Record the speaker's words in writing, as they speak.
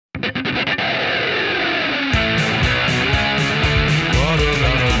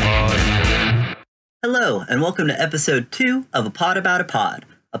Hello, and welcome to episode 2 of A Pod About a Pod,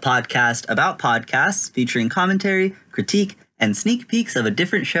 a podcast about podcasts featuring commentary, critique, and sneak peeks of a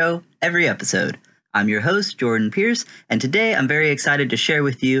different show every episode. I'm your host, Jordan Pierce, and today I'm very excited to share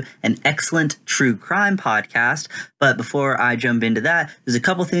with you an excellent true crime podcast. But before I jump into that, there's a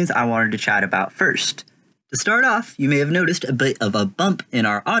couple things I wanted to chat about first. To start off, you may have noticed a bit of a bump in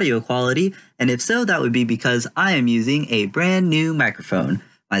our audio quality, and if so, that would be because I am using a brand new microphone.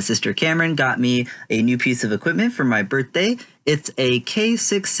 My sister Cameron got me a new piece of equipment for my birthday. It's a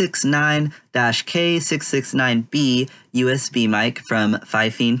K669-K669B USB mic from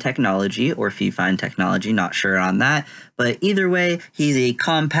Fifine Technology, or Fifine Technology, not sure on that. But either way, he's a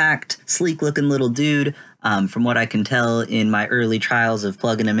compact, sleek-looking little dude. From what I can tell in my early trials of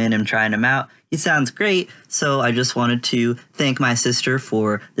plugging him in and trying him out, he sounds great, so I just wanted to thank my sister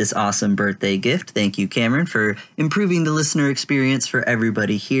for this awesome birthday gift. Thank you, Cameron, for improving the listener experience for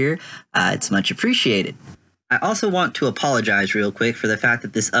everybody here. It's much appreciated. I also want to apologize real quick for the fact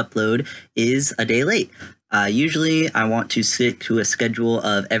that this upload is a day late. Usually I want to stick to a schedule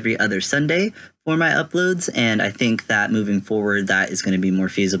of every other Sunday for my uploads, and I think that moving forward that is going to be more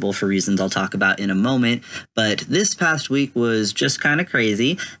feasible for reasons I'll talk about in a moment. But this past week was just kind of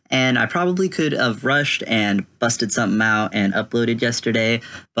crazy, and I probably could have rushed and busted something out and uploaded yesterday,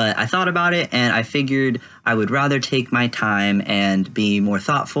 but I thought about it and I figured I would rather take my time and be more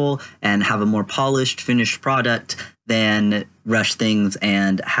thoughtful and have a more polished finished product than rush things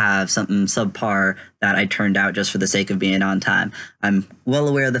and have something subpar that I turned out just for the sake of being on time. I'm well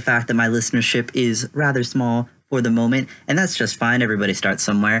aware of the fact that my listenership is rather small for the moment, and that's just fine. Everybody starts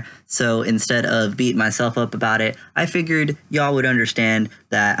somewhere. So instead of beating myself up about it, I figured y'all would understand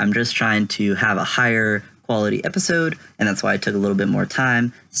that I'm just trying to have a higher quality episode, and that's why I took a little bit more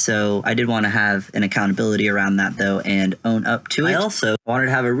time. So I did want to have an accountability around that, though, and own up to it. I also wanted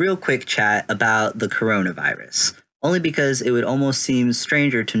to have a real quick chat about the coronavirus, only because it would almost seem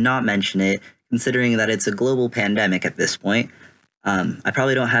stranger to not mention it, considering that it's a global pandemic at this point. I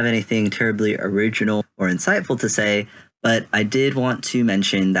probably don't have anything terribly original or insightful to say, but I did want to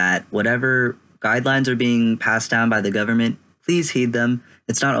mention that whatever guidelines are being passed down by the government, please heed them.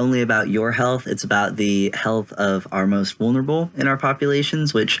 It's not only about your health, it's about the health of our most vulnerable in our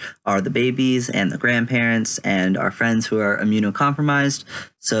populations, which are the babies and the grandparents and our friends who are immunocompromised.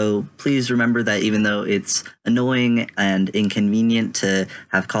 So please remember that even though it's annoying and inconvenient to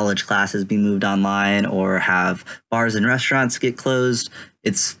have college classes be moved online or have bars and restaurants get closed,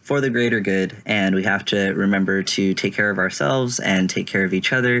 it's for the greater good, and we have to remember to take care of ourselves and take care of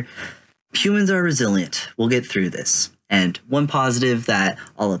each other. Humans are resilient. We'll get through this. And one positive that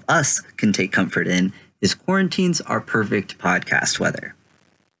all of us can take comfort in is quarantines are perfect podcast weather.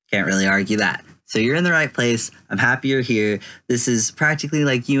 Can't really argue that. So you're in the right place. I'm happy you're here. This is practically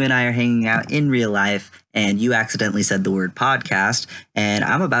like you and I are hanging out in real life, and you accidentally said the word podcast, and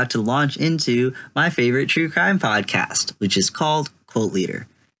I'm about to launch into my favorite true crime podcast, which is called Cult Leader.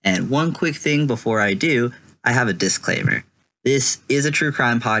 And one quick thing before I do, I have a disclaimer. This is a true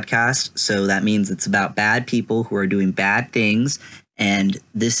crime podcast, so that means it's about bad people who are doing bad things, and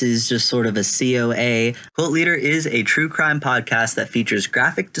this is just sort of a COA. Cult Leader is a true crime podcast that features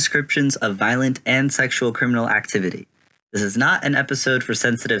graphic descriptions of violent and sexual criminal activity. This is not an episode for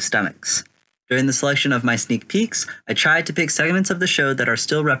sensitive stomachs. During the selection of my sneak peeks, I tried to pick segments of the show that are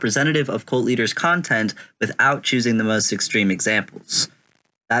still representative of Cult Leader's content without choosing the most extreme examples.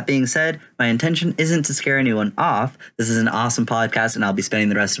 That being said, my intention isn't to scare anyone off. This is an awesome podcast, and I'll be spending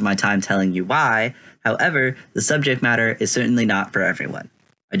the rest of my time telling you why. However, the subject matter is certainly not for everyone.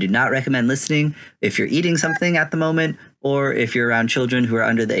 I do not recommend listening if you're eating something at the moment or if you're around children who are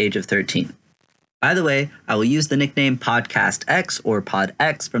under the age of 13. By the way, I will use the nickname Podcast X or Pod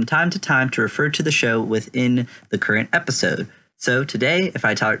X from time to time to refer to the show within the current episode. So today, if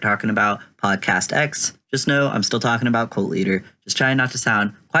I start talking about Podcast X, just know I'm still talking about Cult Leader, just trying not to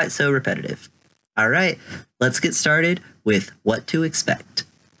sound quite so repetitive. All right, let's get started with what to expect.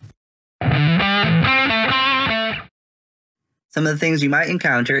 Some of the things you might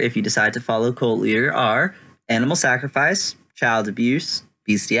encounter if you decide to follow Cult Leader are animal sacrifice, child abuse,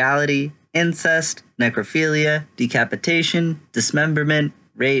 bestiality, incest, necrophilia, decapitation, dismemberment,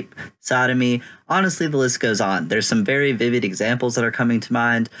 rape, sodomy. Honestly, the list goes on. There's some very vivid examples that are coming to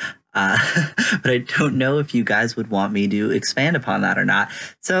mind, but I don't know if you guys would want me to expand upon that or not.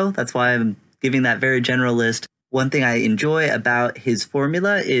 So that's why I'm giving that very general list. One thing I enjoy about his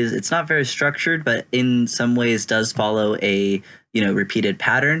formula is it's not very structured, but in some ways does follow a repeated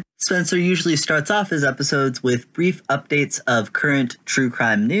pattern. Spencer usually starts off his episodes with brief updates of current true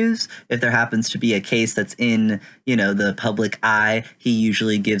crime news. If there happens to be a case that's in, the public eye, he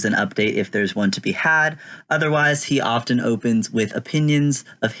usually gives an update if there's one to be had. Otherwise, he often opens with opinions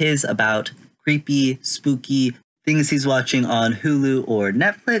of his about creepy, spooky things he's watching on Hulu or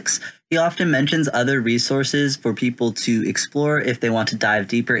Netflix. He often mentions other resources for people to explore if they want to dive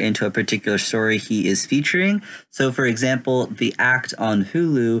deeper into a particular story he is featuring. So, for example, The Act on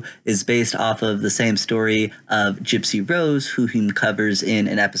Hulu is based off of the same story of Gypsy Rose, who he covers in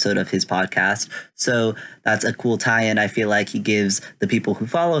an episode of his podcast. So that's a cool tie-in I feel like he gives the people who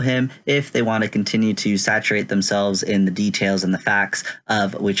follow him if they want to continue to saturate themselves in the details and the facts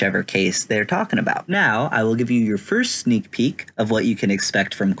of whichever case they're talking about. Now, I will give you your first sneak peek of what you can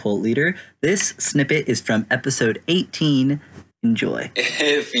expect from Cult Leader. This snippet is from episode 18. Enjoy.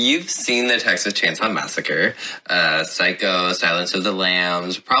 If you've seen the Texas Chainsaw Massacre, Psycho, Silence of the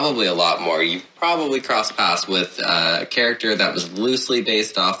Lambs, probably a lot more, you've probably crossed paths with a character that was loosely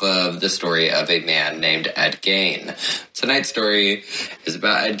based off of the story of a man named Ed Gein. Tonight's story is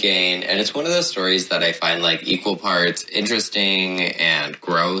about Ed Gein, and it's one of those stories that I find like equal parts interesting and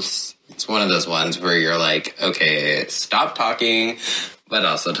gross. It's one of those ones where you're like, okay, stop talking, but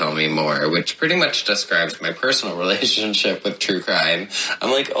also tell me more, which pretty much describes my personal relationship with true crime.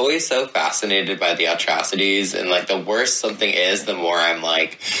 I'm like always so fascinated by the atrocities, and like the worse something is, the more I'm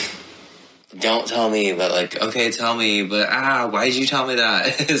like, don't tell me, but like, okay, tell me, but why did you tell me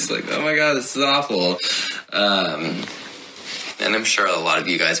that? It's like, oh my God, this is awful. And I'm sure a lot of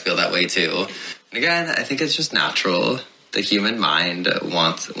you guys feel that way too. And again, I think it's just natural. The human mind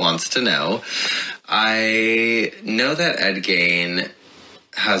wants to know. I know that Ed Gein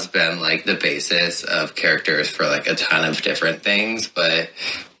has been like the basis of characters for like a ton of different things, but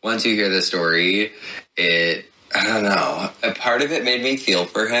once you hear the story, I don't know, a part of it made me feel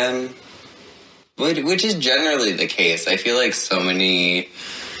for him, which is generally the case. I feel like so many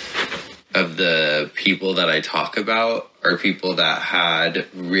of the people that I talk about are people that had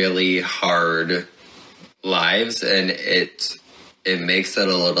really hard lives, and it makes it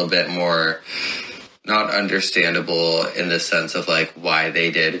a little bit more not understandable in the sense of like why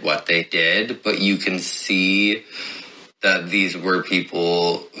they did what they did, but you can see that these were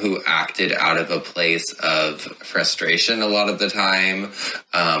people who acted out of a place of frustration a lot of the time.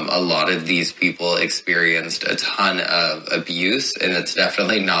 A lot of these people experienced a ton of abuse, and it's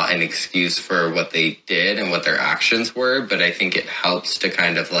definitely not an excuse for what they did and what their actions were, but I think it helps to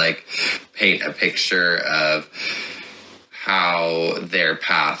kind of like paint a picture of how their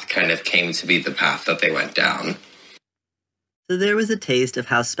path kind of came to be the path that they went down. So there was a taste of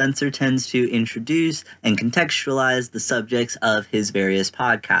how Spencer tends to introduce and contextualize the subjects of his various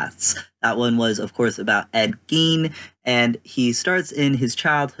podcasts. That one was, of course, about Ed Gein, and he starts in his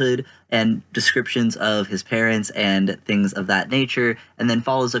childhood and descriptions of his parents and things of that nature, and then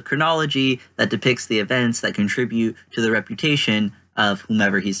follows a chronology that depicts the events that contribute to the reputation of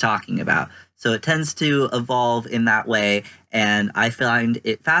whomever he's talking about. So it tends to evolve in that way, and I find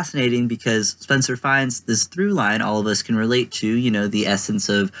it fascinating because Spencer finds this through line all of us can relate to, the essence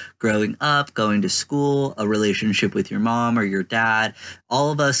of growing up, going to school, a relationship with your mom or your dad.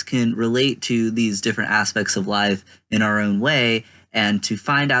 All of us can relate to these different aspects of life in our own way, and to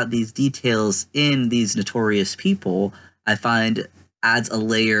find out these details in these notorious people, I find adds a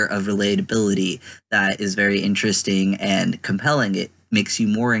layer of relatability that is very interesting and compelling. It makes you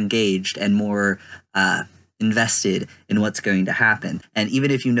more engaged and more invested in what's going to happen. And even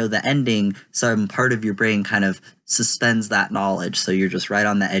if you know the ending, some part of your brain kind of suspends that knowledge, so you're just right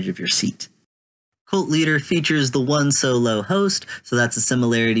on the edge of your seat. Cult Leader features the one solo host, so that's a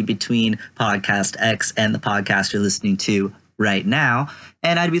similarity between Podcast X and the podcast you're listening to right now.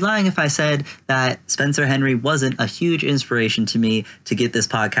 And I'd be lying if I said that Spencer Henry wasn't a huge inspiration to me to get this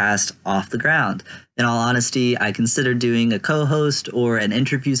podcast off the ground. In all honesty, I considered doing a co-host or an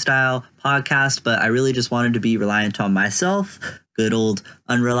interview style podcast, but I really just wanted to be reliant on myself, good old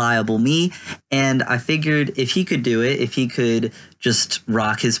unreliable me. And I figured if he could do it, if he could just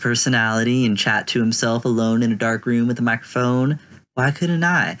rock his personality and chat to himself alone in a dark room with a microphone, why couldn't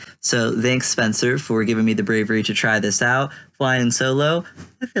I? So thanks, Spencer, for giving me the bravery to try this out. Flying solo,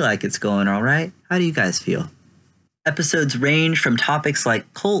 I feel like it's going all right. How do you guys feel? Episodes range from topics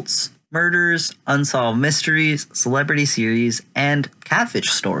like cults, murders, unsolved mysteries, celebrity series, and catfish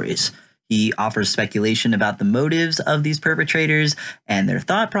stories. He offers speculation about the motives of these perpetrators and their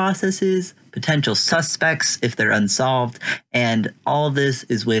thought processes, potential suspects if they're unsolved, and all of this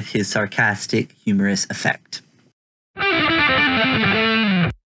is with his sarcastic, humorous effect.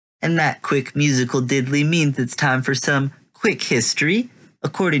 And that quick musical diddly means it's time for some Quick history.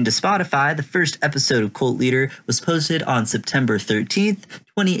 According to Spotify, the first episode of Cult Leader was posted on September 13th,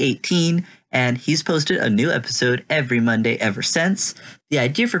 2018, and he's posted a new episode every Monday ever since. The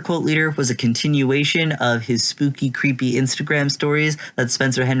idea for Cult Leader was a continuation of his spooky, creepy Instagram stories that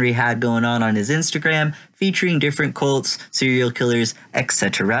Spencer Henry had going on his Instagram, featuring different cults, serial killers,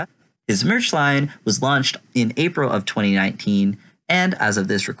 etc. His merch line was launched in April of 2019, and as of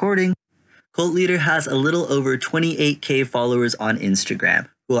this recording, Cult Leader has a little over 28k followers on Instagram,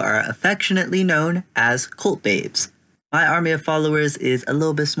 who are affectionately known as Cult Babes. My army of followers is a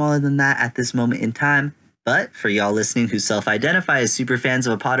little bit smaller than that at this moment in time, but for y'all listening who self-identify as super fans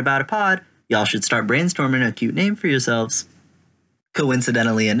of A Pod About a Pod, y'all should start brainstorming a cute name for yourselves.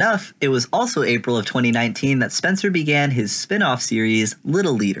 Coincidentally enough, it was also April of 2019 that Spencer began his spin-off series,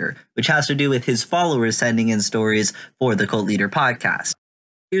 Little Leader, which has to do with his followers sending in stories for the Cult Leader podcast.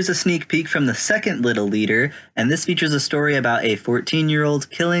 Here's a sneak peek from the second Little Leader, and this features a story about a 14-year-old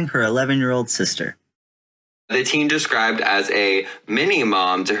killing her 11-year-old sister. The teen, described as a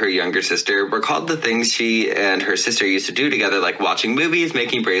mini-mom to her younger sister, recalled the things she and her sister used to do together, like watching movies,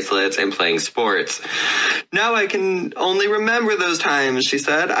 making bracelets, and playing sports. Now I can only remember those times, she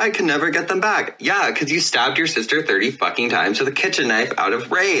said. I can never get them back. Yeah, because you stabbed your sister 30 fucking times with a kitchen knife out of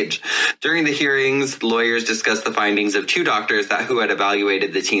rage. During the hearings, lawyers discussed the findings of two doctors who had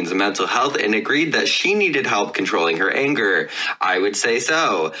evaluated the teen's mental health and agreed that she needed help controlling her anger. I would say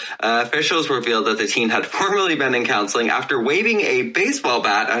so. Officials revealed that the teen had formerly been in counseling after waving a baseball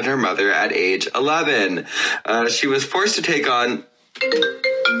bat at her mother at age 11. She was forced to take on...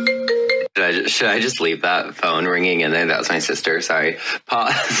 Should I just leave that phone ringing in there? That was my sister, sorry.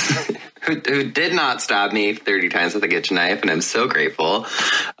 Pause. Who did not stab me 30 times with a kitchen knife, and I'm so grateful.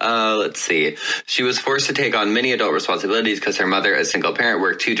 Let's see. She was forced to take on many adult responsibilities because her mother, a single parent,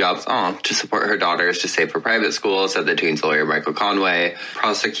 worked two jobs to support her daughters to save for private school, said the teen's lawyer, Michael Conway.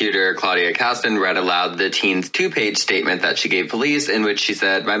 Prosecutor Claudia Caston read aloud the teen's 2-page statement that she gave police, in which she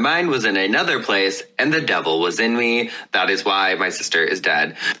said, "My mind was in another place, and the devil was in me. That is why my sister is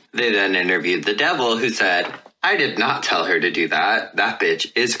dead." They then interviewed the devil, who said, "I did not tell her to do that. That bitch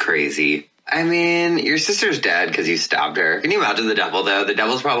is crazy." I mean, your sister's dead because you stabbed her. Can you imagine the devil, though? The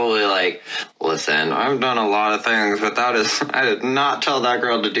devil's probably like, "Listen, I've done a lot of things, but I did not tell that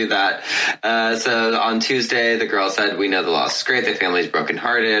girl to do that." So on Tuesday, the girl said, "We know the loss is great. The family's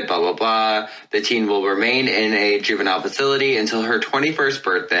brokenhearted, blah, blah, blah. The teen will remain in a juvenile facility until her 21st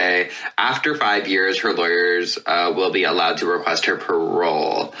birthday. After 5 years, her lawyers will be allowed to request her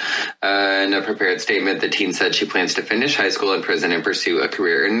parole." In a prepared statement, the teen said she plans to finish high school in prison and pursue a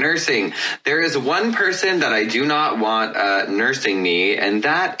career in nursing. There is one person that I do not want nursing me, and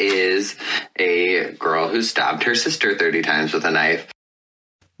that is a girl who stabbed her sister 30 times with a knife.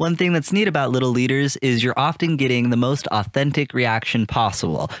 One thing that's neat about Little Leaders is you're often getting the most authentic reaction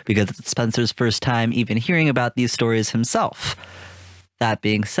possible, because it's Spencer's first time even hearing about these stories himself. That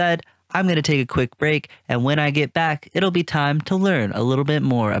being said, I'm going to take a quick break, and when I get back, it'll be time to learn a little bit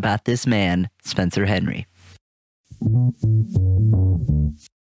more about this man, Spencer Henry.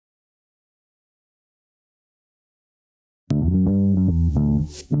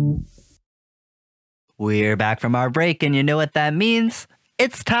 We're back from our break, and you know what that means?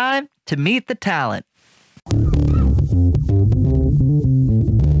 It's time to meet the talent.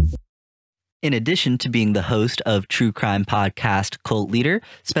 In addition to being the host of true crime podcast Cult Leader,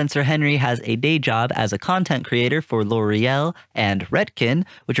 Spencer Henry has a day job as a content creator for L'Oreal and Redken,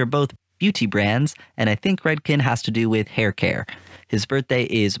 which are both beauty brands, and I think Redken has to do with hair care. His birthday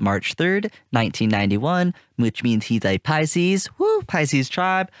is March 3rd, 1991, which means he's a Pisces. Woo, Pisces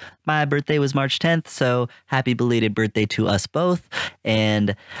tribe. My birthday was March 10th, so happy belated birthday to us both.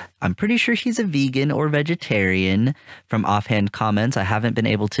 And I'm pretty sure he's a vegan or vegetarian. From offhand comments, I haven't been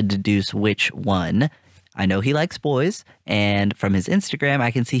able to deduce which one. I know he likes boys, and from his Instagram,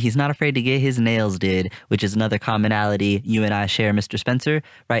 I can see he's not afraid to get his nails did, which is another commonality you and I share, Mr. Spencer.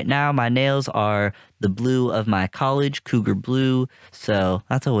 Right now, my nails are the blue of my college, Cougar Blue, so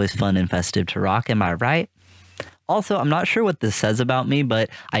that's always fun and festive to rock, am I right? Also, I'm not sure what this says about me, but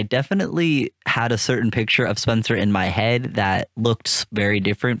I definitely had a certain picture of Spencer in my head that looked very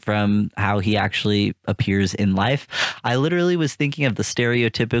different from how he actually appears in life. I literally was thinking of the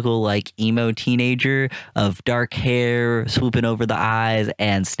stereotypical like emo teenager of dark hair, swooping over the eyes,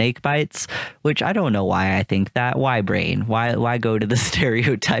 and snake bites, which I don't know why I think that. Why brain? Why go to the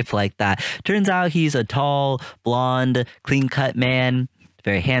stereotype like that? Turns out he's a tall, blonde, clean-cut man.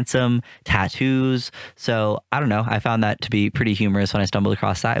 Very handsome, tattoos. So I don't know. I found that to be pretty humorous when I stumbled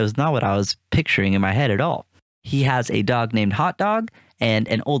across that. It was not what I was picturing in my head at all. He has a dog named Hot Dog, and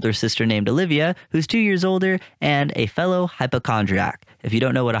an older sister named Olivia, who's 2 years older, and a fellow hypochondriac. If you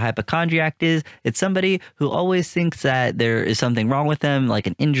don't know what a hypochondriac is, it's somebody who always thinks that there is something wrong with them, like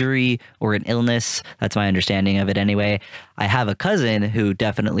an injury or an illness. That's my understanding of it anyway. I have a cousin who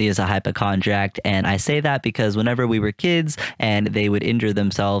definitely is a hypochondriac, and I say that because whenever we were kids and they would injure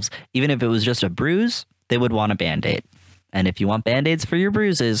themselves, even if it was just a bruise, they would want a Band-Aid. And if you want Band-Aids for your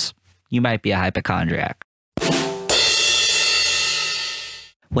bruises, you might be a hypochondriac.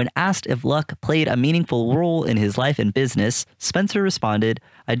 When asked if luck played a meaningful role in his life and business, Spencer responded,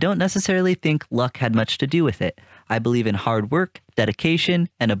 "I don't necessarily think luck had much to do with it. I believe in hard work, dedication,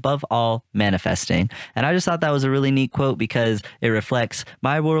 and above all, manifesting." And I just thought that was a really neat quote because it reflects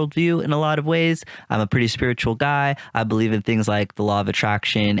my worldview in a lot of ways. I'm a pretty spiritual guy. I believe in things like the law of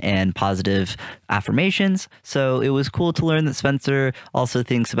attraction and positive affirmations. So it was cool to learn that Spencer also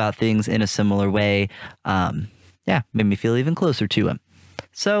thinks about things in a similar way. Made me feel even closer to him.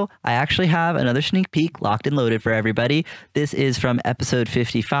 So I actually have another sneak peek locked and loaded for everybody. This is from episode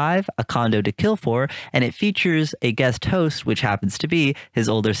 55, A Condo to Kill For, and it features a guest host, which happens to be his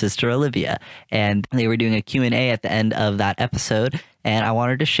older sister, Olivia. And they were doing a Q&A at the end of that episode, and I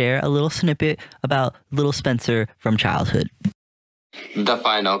wanted to share a little snippet about little Spencer from childhood. The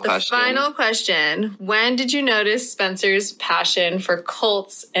final question. When did you notice Spencer's passion for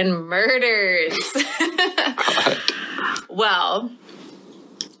cults and murders? Well,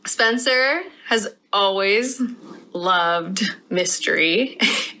 Spencer has always loved mystery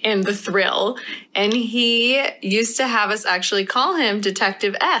and the thrill, and he used to have us actually call him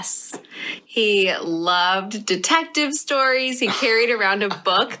Detective S. He loved detective stories. He carried around a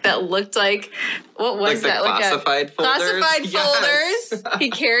book that looked like, what was that? Classified folders? Classified folders. He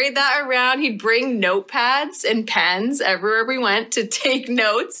carried that around. He'd bring notepads and pens everywhere we went to take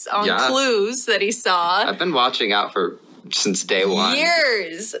notes on clues that he saw. I've been watching out for since day one.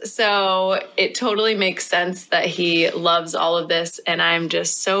 Years. So it totally makes sense that he loves all of this. And I'm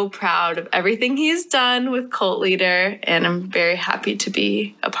just so proud of everything he's done with Cult Leader. And I'm very happy to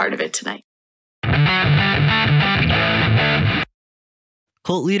be a part of it tonight.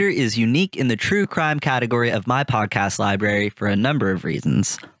 Cult Leader is unique in the true crime category of my podcast library for a number of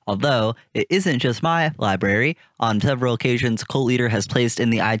reasons. Although it isn't just my library, on several occasions, Cult Leader has placed in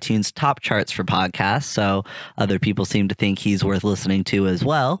the iTunes top charts for podcasts, so other people seem to think he's worth listening to as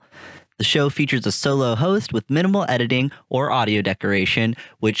well. The show features a solo host with minimal editing or audio decoration,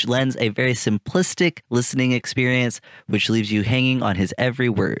 which lends a very simplistic listening experience, which leaves you hanging on his every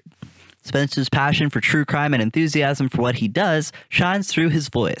word. Spencer's passion for true crime and enthusiasm for what he does shines through his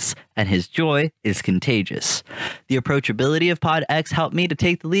voice, and his joy is contagious. The approachability of PodX helped me to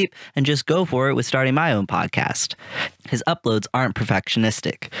take the leap and just go for it with starting my own podcast. His uploads aren't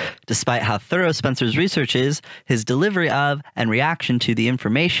perfectionistic. Despite how thorough Spencer's research is, his delivery of and reaction to the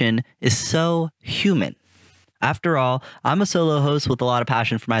information is so human. After all, I'm a solo host with a lot of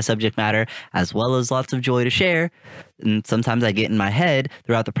passion for my subject matter, as well as lots of joy to share. And sometimes I get in my head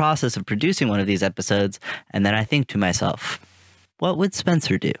throughout the process of producing one of these episodes, and then I think to myself, what would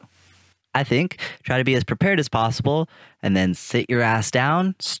Spencer do? I think try to be as prepared as possible, and then sit your ass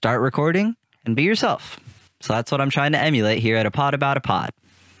down, start recording, and be yourself. So that's what I'm trying to emulate here at A Pod About a Pod.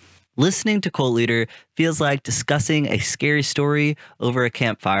 Listening to Cult Leader feels like discussing a scary story over a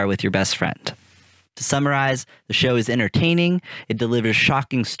campfire with your best friend. To summarize, the show is entertaining. It delivers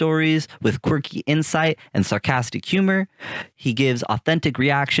shocking stories with quirky insight and sarcastic humor. He gives authentic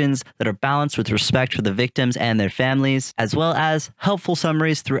reactions that are balanced with respect for the victims and their families, as well as helpful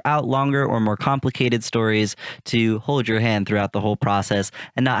summaries throughout longer or more complicated stories to hold your hand throughout the whole process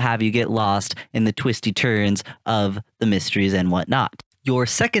and not have you get lost in the twisty turns of the mysteries and whatnot. Your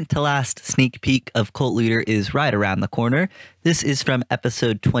second to last sneak peek of Cult Leader is right around the corner. This is from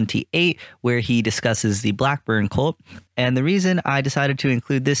episode 28, where he discusses the Blackburn cult. And the reason I decided to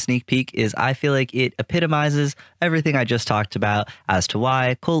include this sneak peek is I feel like it epitomizes everything I just talked about as to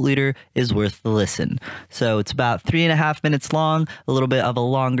why Cult Leader is worth the listen. So it's about 3.5 minutes long, a little bit of a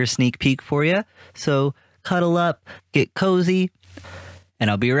longer sneak peek for you. So cuddle up, get cozy, and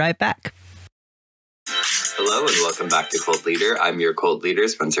I'll be right back. Hello and welcome back to Cult Leader. I'm your Cult Leader,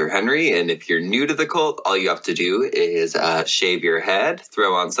 Spencer Henry, and if you're new to the cult, all you have to do is shave your head,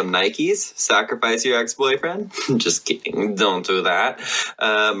 throw on some Nikes, sacrifice your ex-boyfriend. Just kidding, don't do that.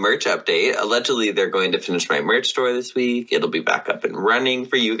 Merch update. Allegedly, they're going to finish my merch store this week. It'll be back up and running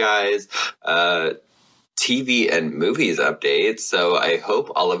for you guys. TV and movies update. So I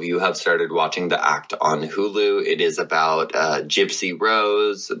hope all of you have started watching The Act on Hulu. It is about Gypsy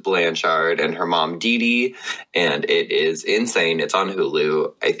Rose Blanchard and her mom Dee Dee, and it is insane. It's on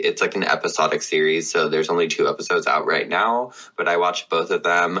Hulu. It's like an episodic series, so there's only 2 episodes out right now, but I watched both of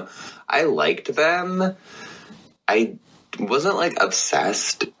them. I liked them. I wasn't like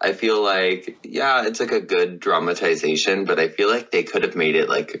obsessed. I feel like, yeah, it's like a good dramatization, but I feel like they could have made it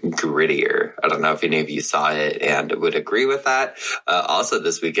like grittier. I don't know if any of you saw it and would agree with that. Also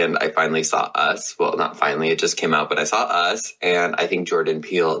this weekend, I finally saw Us. Well, not finally, it just came out, but I saw Us, and I think Jordan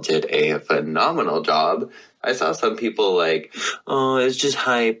Peele did a phenomenal job. I saw some people like, oh, it's just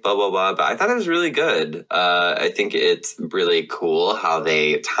hype, blah, blah, blah. But I thought it was really good. I think it's really cool how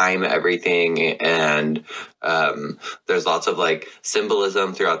they time everything. And there's lots of like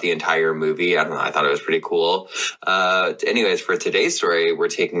symbolism throughout the entire movie. I don't know. I thought it was pretty cool. Anyways, for today's story, we're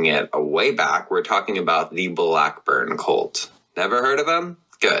taking it way back. We're talking about the Blackburn cult. Never heard of them?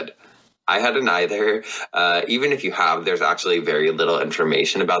 Good. I hadn't either. Even if you have, there's actually very little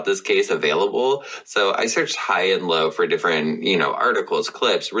information about this case available. So I searched high and low for different, articles,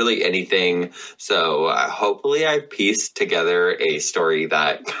 clips, really anything. So hopefully I pieced together a story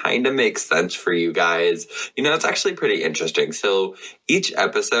that kind of makes sense for you guys. It's actually pretty interesting. So each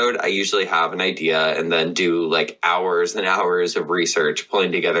episode, I usually have an idea and then do like hours and hours of research,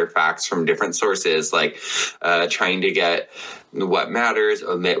 pulling together facts from different sources, like trying to get what matters,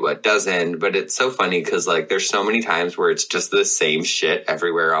 omit what doesn't. But it's so funny because like there's so many times where it's just the same shit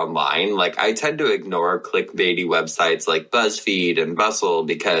everywhere online. Like I tend to ignore clickbaity websites like BuzzFeed and Bustle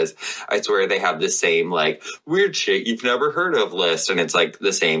because I swear they have the same like weird shit you've never heard of list, and it's like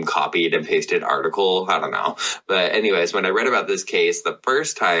the same copied and pasted article. I don't know. But anyways, when I read about this case the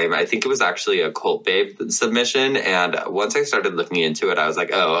first time, I think it was actually a Cult Babe submission, and once I started looking into it, I was like,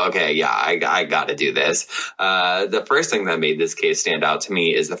 oh, okay, yeah, I gotta do this. The first thing that made this case stand out to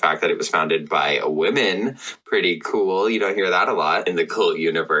me is the fact that it was founded by women. Pretty cool. You don't hear that a lot in the cult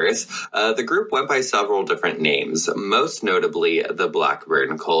universe. The group went by several different names, most notably the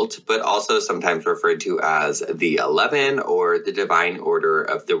Blackburn Cult, but also sometimes referred to as the 11 or the Divine Order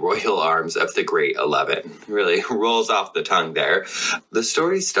of the Royal Arms of the Great 11. Really rolls off the tongue there. The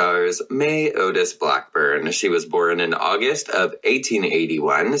story stars May Otis Blackburn. She was born in August of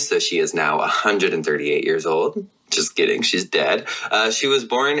 1881, so she is now 138 years old. Just kidding. She's dead. She was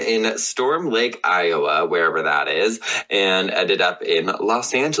born in Storm Lake, Iowa, wherever that is, and ended up in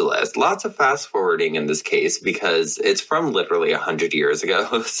Los Angeles. Lots of fast forwarding in this case because it's from literally 100 years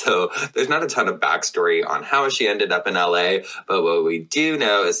ago. So there's not a ton of backstory on how she ended up in LA. But what we do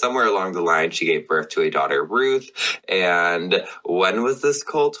know is somewhere along the line, she gave birth to a daughter, Ruth. And when was this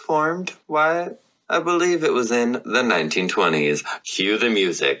cult formed? What? I believe it was in the 1920s. Cue the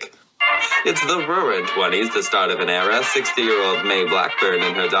music. It's the roaring 20s, the start of an era. 60-year-old May Blackburn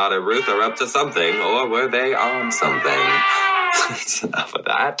and her daughter Ruth are up to something, or were they on something? That's enough of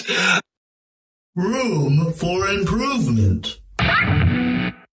that. Room for improvement.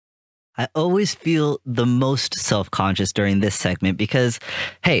 I always feel the most self-conscious during this segment because,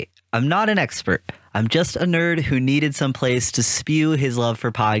 hey, I'm not an expert. I'm just a nerd who needed some place to spew his love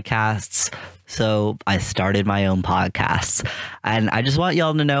for podcasts. So I started my own podcasts. And I just want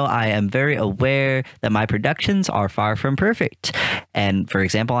y'all to know I am very aware that my productions are far from perfect. And for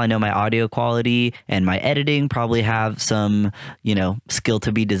example, I know my audio quality and my editing probably have some, skill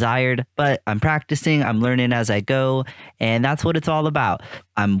to be desired, but I'm practicing, I'm learning as I go, and that's what it's all about.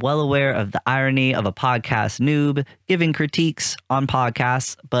 I'm well aware of the irony of a podcast noob giving critiques on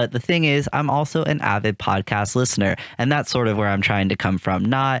podcasts, but the thing is, I'm also an avid podcast listener, and that's sort of where I'm trying to come from,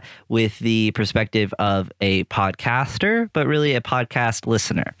 not with the perspective of a podcaster, but really a podcast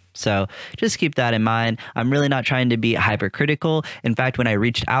listener. So just keep that in mind. I'm really not trying to be hypercritical. In fact, when I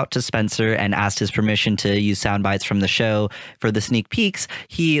reached out to Spencer and asked his permission to use sound bites from the show for the sneak peeks,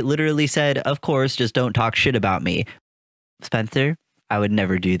 he literally said, of course, just don't talk shit about me. Spencer, I would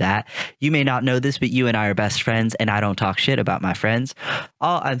never do that. You may not know this, but you and I are best friends, and I don't talk shit about my friends.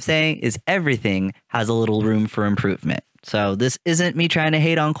 All I'm saying is everything has a little room for improvement. So this isn't me trying to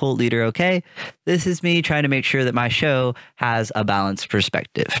hate on Cult Leader, okay? This is me trying to make sure that my show has a balanced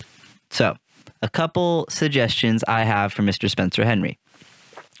perspective. So a couple suggestions I have for Mr. Spencer Henry.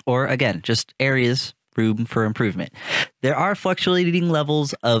 Or again, just areas, room for improvement. There are fluctuating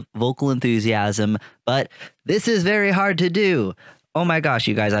levels of vocal enthusiasm, but this is very hard to do. Oh my gosh,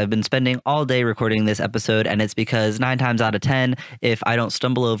 you guys, I've been spending all day recording this episode, and it's because 9 times out of 10, if I don't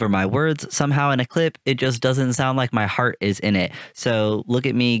stumble over my words somehow in a clip, it just doesn't sound like my heart is in it. So look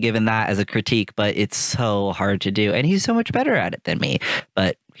at me giving that as a critique, but it's so hard to do, and he's so much better at it than me.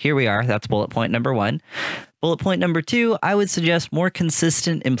 But here we are. That's bullet point number 1. Bullet point number 2, I would suggest more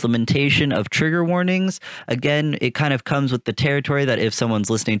consistent implementation of trigger warnings. Again, it kind of comes with the territory that if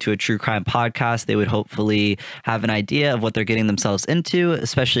someone's listening to a true crime podcast, they would hopefully have an idea of what they're getting themselves into,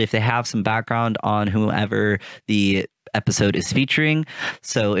 especially if they have some background on whoever the episode is featuring.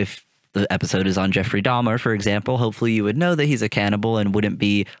 So if the episode is on Jeffrey Dahmer, for example, hopefully you would know that he's a cannibal and wouldn't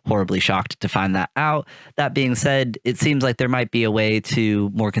be horribly shocked to find that out. That being said, it seems like there might be a way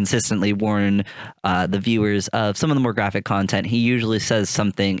to more consistently warn the viewers of some of the more graphic content. He usually says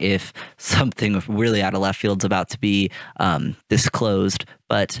something if something really out of left field is about to be disclosed.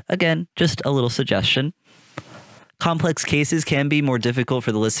 But again, just a little suggestion. Complex cases can be more difficult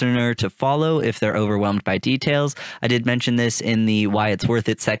for the listener to follow if they're overwhelmed by details. I did mention this in the Why It's Worth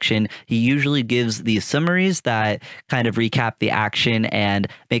It section. He usually gives these summaries that kind of recap the action and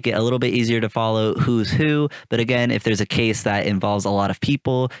make it a little bit easier to follow who's who. But again, if there's a case that involves a lot of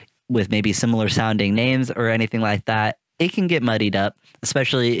people with maybe similar sounding names or anything like that, it can get muddied up,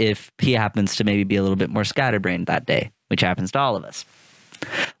 especially if he happens to maybe be a little bit more scatterbrained that day, which happens to all of us.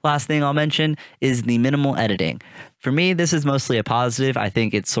 Last thing I'll mention is the minimal editing. For me, this is mostly a positive. I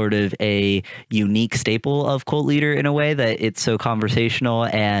think it's sort of a unique staple of Cult Leader in a way that it's so conversational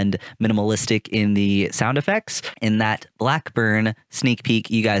and minimalistic in the sound effects. In that Blackburn sneak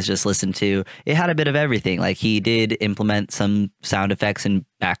peek you guys just listened to, it had a bit of everything. Like, he did implement some sound effects and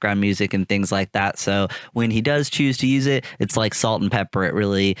background music and things like that. So when he does choose to use it, it's like salt and pepper. It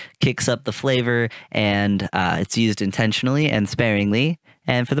really kicks up the flavor, and it's used intentionally and sparingly.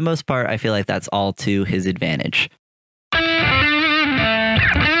 And for the most part, I feel like that's all to his advantage.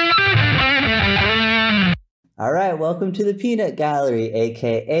 All right, welcome to the Peanut Gallery,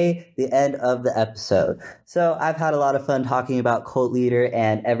 aka the end of the episode. So I've had a lot of fun talking about Cult Leader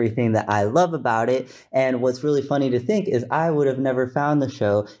and everything that I love about it. And what's really funny to think is I would have never found the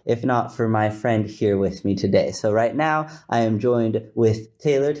show if not for my friend here with me today. So right now I am joined with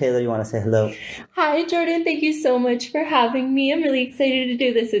Taylor. Taylor, you want to say hello? Hi, Jordan. Thank you so much for having me. I'm really excited to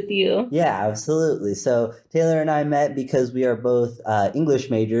do this with you. Yeah, absolutely. So Taylor and I met because we are both English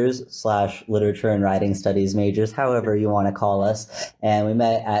majors / literature and writing studies majors, however you want to call us. And we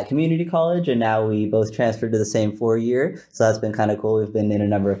met at community college, and now we both transferred to the same 4-year. So that's been kind of cool. We've been in a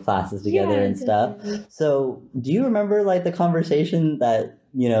number of classes together and stuff. Definitely. So do you remember like the conversation that,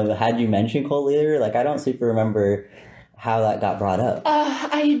 you know, had you mentioned Cult Leader? Like, I don't super remember how that got brought up.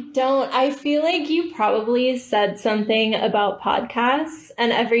 I don't. I feel like you probably said something about podcasts,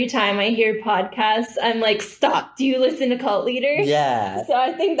 and every time I hear podcasts, I'm like, stop, do you listen to Cult Leader? Yeah. So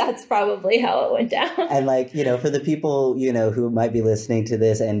I think that's probably how it went down. And like, you know, for the people, you know, who might be listening to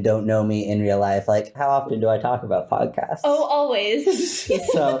this and don't know me in real life, like, how often do I talk about podcasts? Oh, always.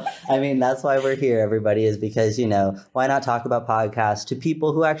 So, I mean, that's why we're here, everybody, is because, you know, why not talk about podcasts to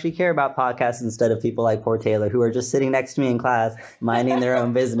people who actually care about podcasts instead of people like poor Taylor who are just sitting next to me in class, minding their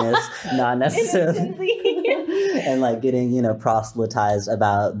own business, not necessarily, and like getting, you know, proselytized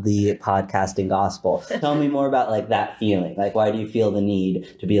about the podcasting gospel. Tell me more about like that feeling. Like, why do you feel the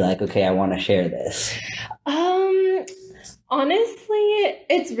need to be like, okay, I want to share this? Honestly,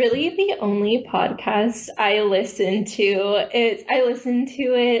 it's really the only podcast I listen to. I listen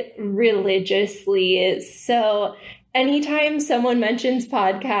to it religiously. So anytime someone mentions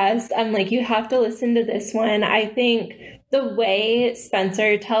podcasts, I'm like, you have to listen to this one. I think the way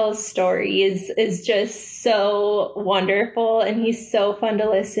Spencer tells stories is just so wonderful, and he's so fun to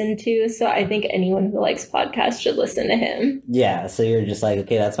listen to. So I think anyone who likes podcasts should listen to him. Yeah, so you're just like,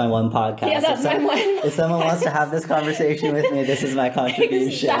 okay, that's my one podcast. Yeah, that's my one. If someone wants to have this conversation with me, this is my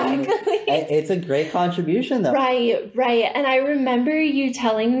contribution. Exactly. It's a great contribution, though. Right. And I remember you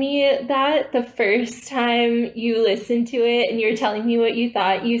telling me that the first time you listened to it, and you were telling me what you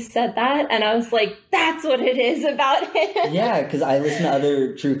thought. You said that, and I was like, that's what it is about him. Yeah, because I listen to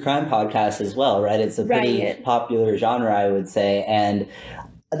other true crime podcasts as well, right? It's a pretty popular genre, I would say. And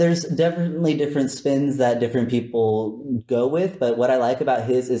there's definitely different spins that different people go with, but what I like about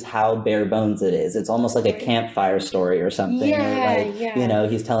his is how bare bones it is. It's almost like a campfire story or something. You know,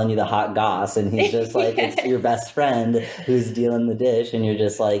 he's telling you the hot goss, and he's just like, it's your best friend who's dealing the dish, and you're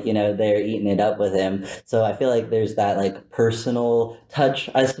just like, you know, there eating it up with him. So I feel like there's that like personal touch,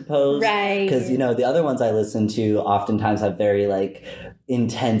 I suppose. Right. Because, you know, the other ones I listen to oftentimes have very like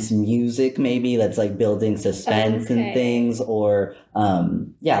intense music, maybe that's like building suspense and things, or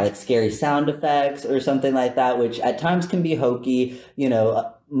like scary sound effects or something like that, which at times can be hokey.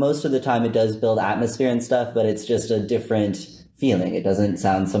 Most of the time it does build atmosphere and stuff, but it's just a different feeling. It doesn't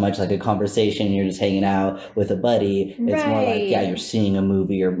sound so much like a conversation. You're just hanging out with a buddy. It's more like, you're seeing a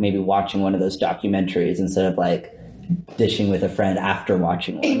movie or maybe watching one of those documentaries instead of like dishing with a friend after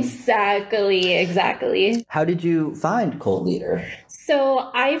watching one. Exactly. How did you find Cult Leader?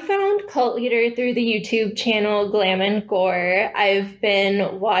 So I found Cult Leader through the YouTube channel Glam and Gore. I've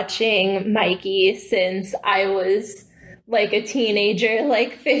been watching Mikey since I was like a teenager,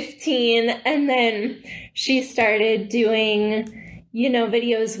 like 15. And then she started doing,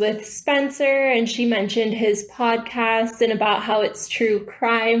 videos with Spencer, and she mentioned his podcast and about how it's true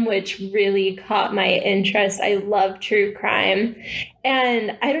crime, which really caught my interest. I love true crime.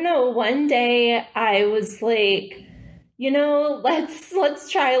 And I don't know, one day I was like,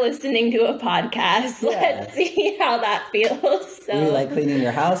 let's try listening to a podcast. Yeah. Let's see how that feels. So, were you like cleaning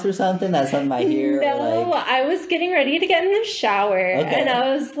your house or something? That's something I hear. No, I was getting ready to get in the shower, and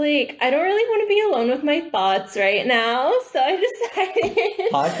I was like, I don't really want to be alone with my thoughts right now. So I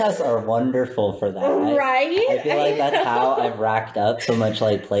decided. Podcasts are wonderful for that. Right? I feel like that's how I've racked up so much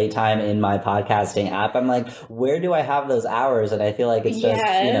like playtime in my podcasting app. I'm like, where do I have those hours? And I feel like it's just,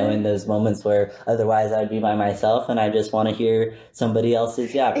 in those moments where otherwise I would be by myself and I just want to hear somebody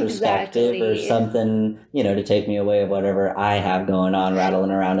else's perspective or something, to take me away of whatever I have going on rattling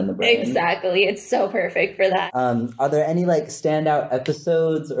around in the brain. Exactly. It's so perfect for that. Are there any like standout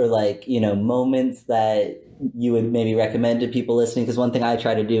episodes or like, moments that you would maybe recommend to people listening? Because one thing I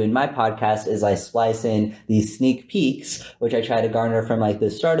try to do in my podcast is I splice in these sneak peeks, which I try to garner from like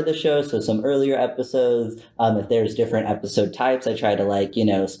the start of the show. So some earlier episodes, if there's different episode types, I try to like,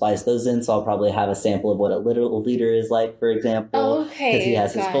 splice those in. So I'll probably have a sample of what a Little Leader is like, for example. Okay. Because he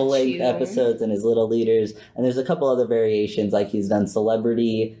has his full length episodes and his Little Leaders. And there's a couple other variations, like he's done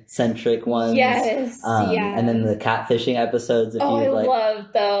celebrity centric ones. Yes. And then the catfishing episodes, if you've like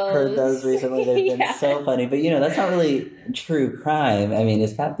love those. Heard those recently, they've been so funny. But that's not really true crime. I mean,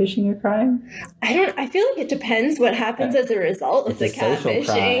 is catfishing a crime? I feel like it depends what happens as a result of the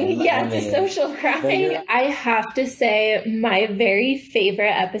catfishing. Yeah, it's a social crime. I have to say my very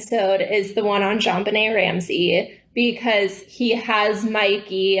favorite episode is the one on JonBenet Ramsey, because he has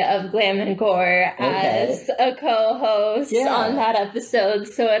Mikey of Glam and Gore as a co-host on that episode.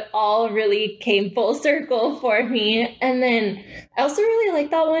 So it all really came full circle for me. And then I also really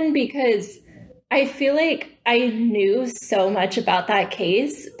like that one because I feel like I knew so much about that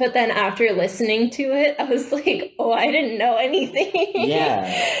case, but then after listening to it, I was like, oh, I didn't know anything. Yeah.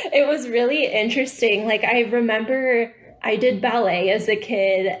 It was really interesting. Like, I remember I did ballet as a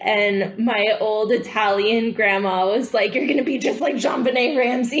kid, and my old Italian grandma was like, you're going to be just like JonBenet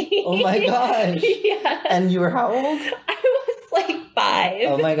Ramsey. Oh my gosh. Yeah. And you were how old? I was like 5.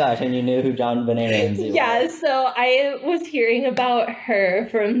 Oh my gosh, and you knew who JonBenet Ramsey was. Yeah, so I was hearing about her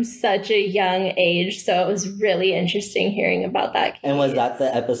from such a young age, so it was really interesting hearing about that case. And was that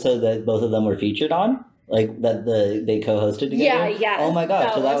the episode that both of them were featured on? Like that they co-hosted together? Yeah. Oh my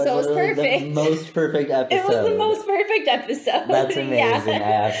gosh, so that was perfect. The most perfect episode. It was the most perfect episode. That's amazing.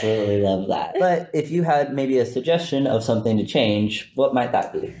 I absolutely love that. But if you had maybe a suggestion of something to change, what might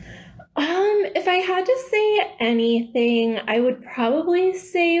that be? If I had to say anything, I would probably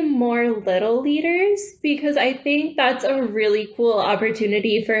say more Little Leaders, because I think that's a really cool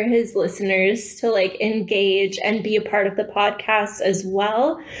opportunity for his listeners to like engage and be a part of the podcast as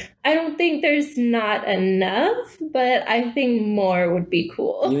well. I don't think there's not enough, but I think more would be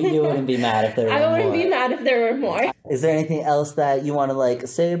cool. You wouldn't be mad if there were more. I wouldn't be mad if there were more. Is there anything else that you want to like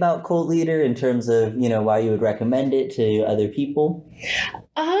say about Cult Leader in terms of, why you would recommend it to other people?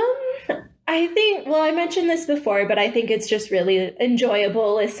 I think, well, I mentioned this before, but I think it's just really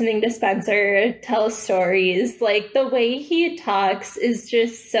enjoyable listening to Spencer tell stories. Like, the way he talks is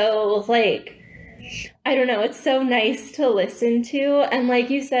just so, like, I don't know, it's so nice to listen to. And like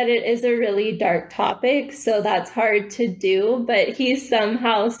you said, it is a really dark topic, so that's hard to do, but he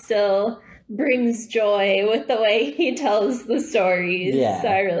somehow still brings joy with the way he tells the stories. Yeah. So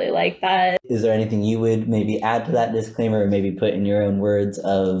I really like that. Is there anything you would maybe add to that disclaimer, or maybe put in your own words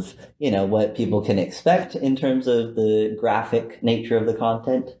of, what people can expect in terms of the graphic nature of the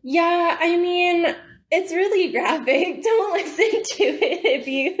content? Yeah, I mean, it's really graphic. Don't listen to it if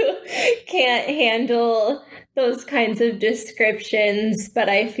you can't handle those kinds of descriptions, but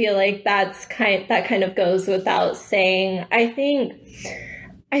I feel like that kind of goes without saying. I think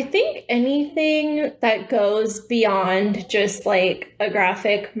I think anything that goes beyond just like a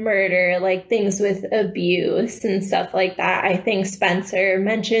graphic murder, like things with abuse and stuff like that, I think Spencer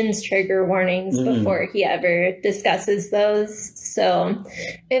mentions trigger warnings before he ever discusses those. So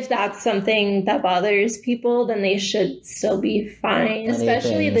if that's something that bothers people, then they should still be fine.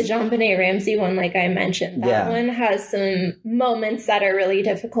 Especially the JonBenet Ramsey one, like I mentioned. That one has some moments that are really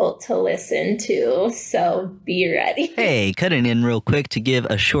difficult to listen to. So be ready. Hey, cutting in real quick to give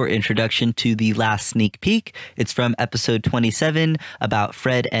a short introduction to the last sneak peek. It's from episode 27 about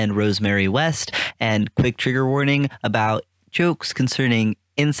Fred and Rosemary West, and quick trigger warning about jokes concerning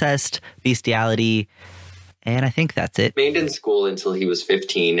incest, bestiality, and I think that's it. Remained in school until he was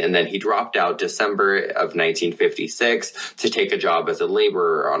 15, and then he dropped out December of 1956 to take a job as a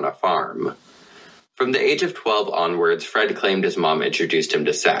laborer on a farm. From the age of 12 onwards, Fred claimed his mom introduced him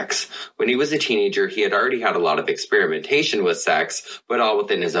to sex. When he was a teenager, he had already had a lot of experimentation with sex, but all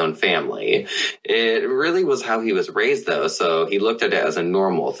within his own family. It really was how he was raised, though, so he looked at it as a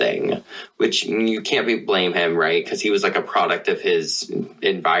normal thing, which you can't blame him, right? Because he was like a product of his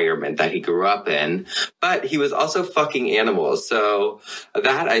environment that he grew up in. But he was also fucking animals, so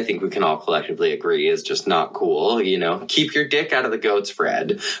that I think we can all collectively agree is just not cool. You know, keep your dick out of the goats,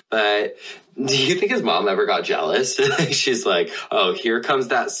 Fred. But do you think his mom ever got jealous? She's like, oh, here comes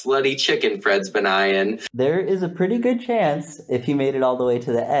that slutty chicken Fred's been eyeing. There is a pretty good chance, if he made it all the way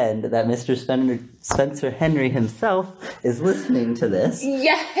to the end, that Mr. Spencer Henry himself is listening to this.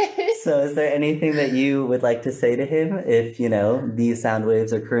 Yes! So is there anything that you would like to say to him if, you know, these sound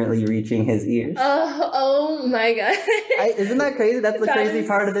waves are currently reaching his ears? Oh my God. Isn't that crazy? That's the crazy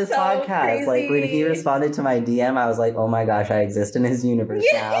part of this podcast. Crazy. Like, when he responded to my DM, I was like, oh my gosh, I exist in his universe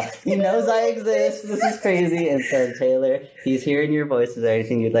now. He knows I exist. This is crazy. And so, Taylor, he's hearing your voice. Is there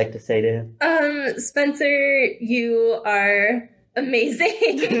anything you'd like to say to him? Spencer, you are amazing.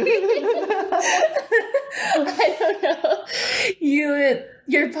 I don't know.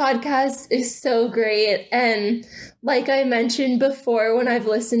 Your podcast is so great, and like I mentioned before, when I've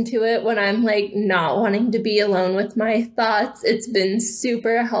listened to it, when I'm like not wanting to be alone with my thoughts, it's been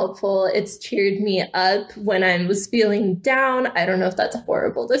super helpful. It's cheered me up when I was feeling down. I don't know if that's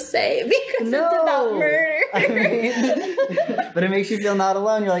horrible to say because it's about murder. I mean, but it makes you feel not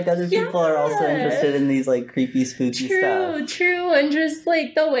alone. You're like, other people are also interested in these like creepy, spooky stuff. True. And just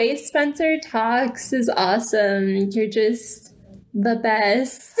like the way Spencer talks is awesome. You're just the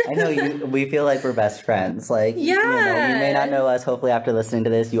best. I know we feel like we're best friends. Like, you may not know us. Hopefully after listening to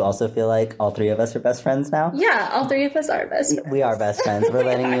this, you also feel like all three of us are best friends now. Yeah, all three of us are best friends. We are best friends. We're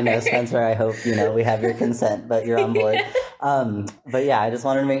letting you know, Spencer. I hope, we have your consent, but you're on board. But yeah, I just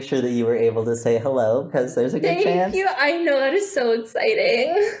wanted to make sure that you were able to say hello because there's a good chance. Thank you. I know, that is so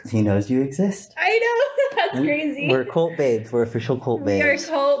exciting. He knows you exist. I know. That's crazy. We're cult babes. We're official cult babes. We are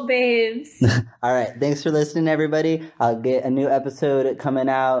cult babes. All right. Thanks for listening, everybody. I'll get a new episode coming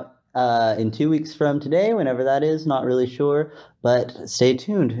out in 2 weeks from today, whenever that is. Not really sure, but stay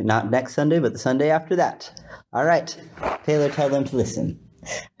tuned. Not next Sunday, but the Sunday after that. All right. Taylor, tell them to listen.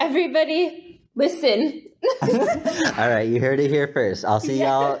 Everybody, listen. All right. You heard it here first. I'll see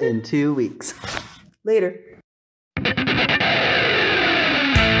y'all in 2 weeks. Later.